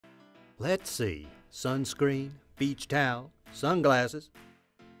Let's see. Sunscreen, beach towel, sunglasses.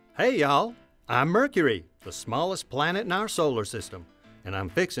 Hey, y'all. I'm Mercury, the smallest planet in our solar system, and I'm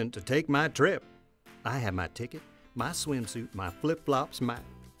fixing to take my trip. I have my ticket, my swimsuit, my flip-flops, my...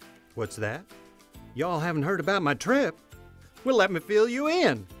 What's that? Y'all haven't heard about my trip? Well, let me fill you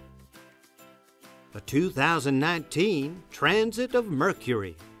in. The 2019 Transit of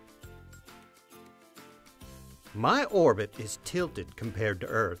Mercury. My orbit is tilted compared to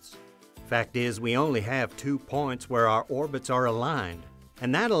Earth's. Fact is, we only have 2 points where our orbits are aligned,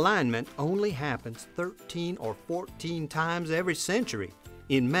 and that alignment only happens 13 or 14 times every century,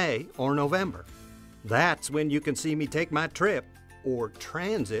 in May or November. That's when you can see me take my trip, or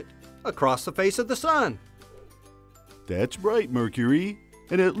transit, across the face of the sun. That's right, Mercury.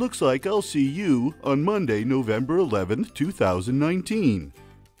 And it looks like I'll see you on Monday, November 11th, 2019.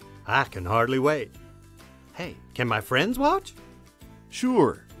 I can hardly wait. Hey, can my friends watch?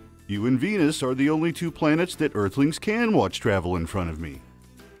 Sure. You and Venus are the only 2 planets that Earthlings can watch travel in front of me.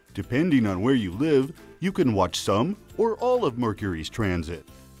 Depending on where you live, you can watch some or all of Mercury's transit.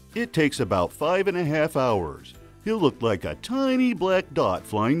 It takes about 5.5 hours. He'll look like a tiny black dot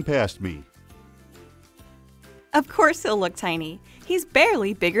flying past me. Of course he'll look tiny. He's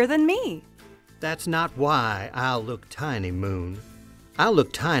barely bigger than me. That's not why I'll look tiny, Moon. I'll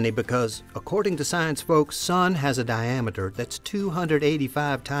look tiny because, according to science folks, Sun has a diameter that's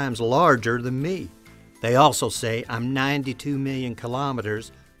 285 times larger than me. They also say I'm 92 million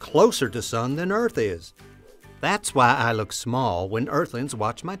kilometers closer to Sun than Earth is. That's why I look small when Earthlings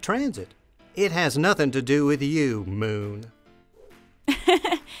watch my transit. It has nothing to do with you, Moon.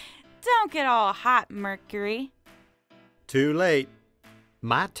 Don't get all hot, Mercury. Too late.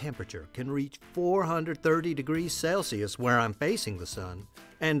 My temperature can reach 430 degrees Celsius where I'm facing the sun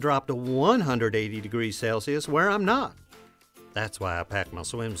and drop to 180 degrees Celsius where I'm not. That's why I packed my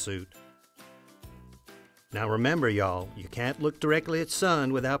swimsuit. Now remember, y'all, you can't look directly at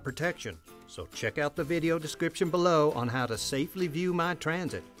sun without protection, so check out the video description below on how to safely view my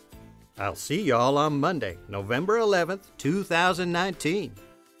transit. I'll see y'all on Monday, November 11th, 2019.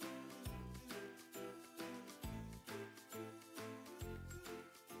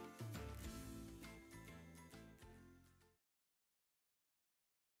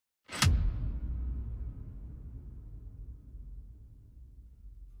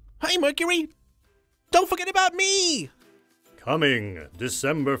 Hi, Mercury! Don't forget about me! Coming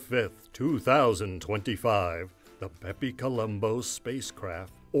December 5th, 2025, the Bepi Colombo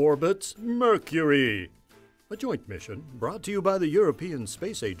spacecraft orbits Mercury. A joint mission brought to you by the European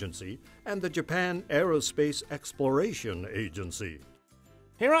Space Agency and the Japan Aerospace Exploration Agency.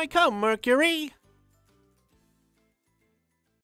 Here I come, Mercury!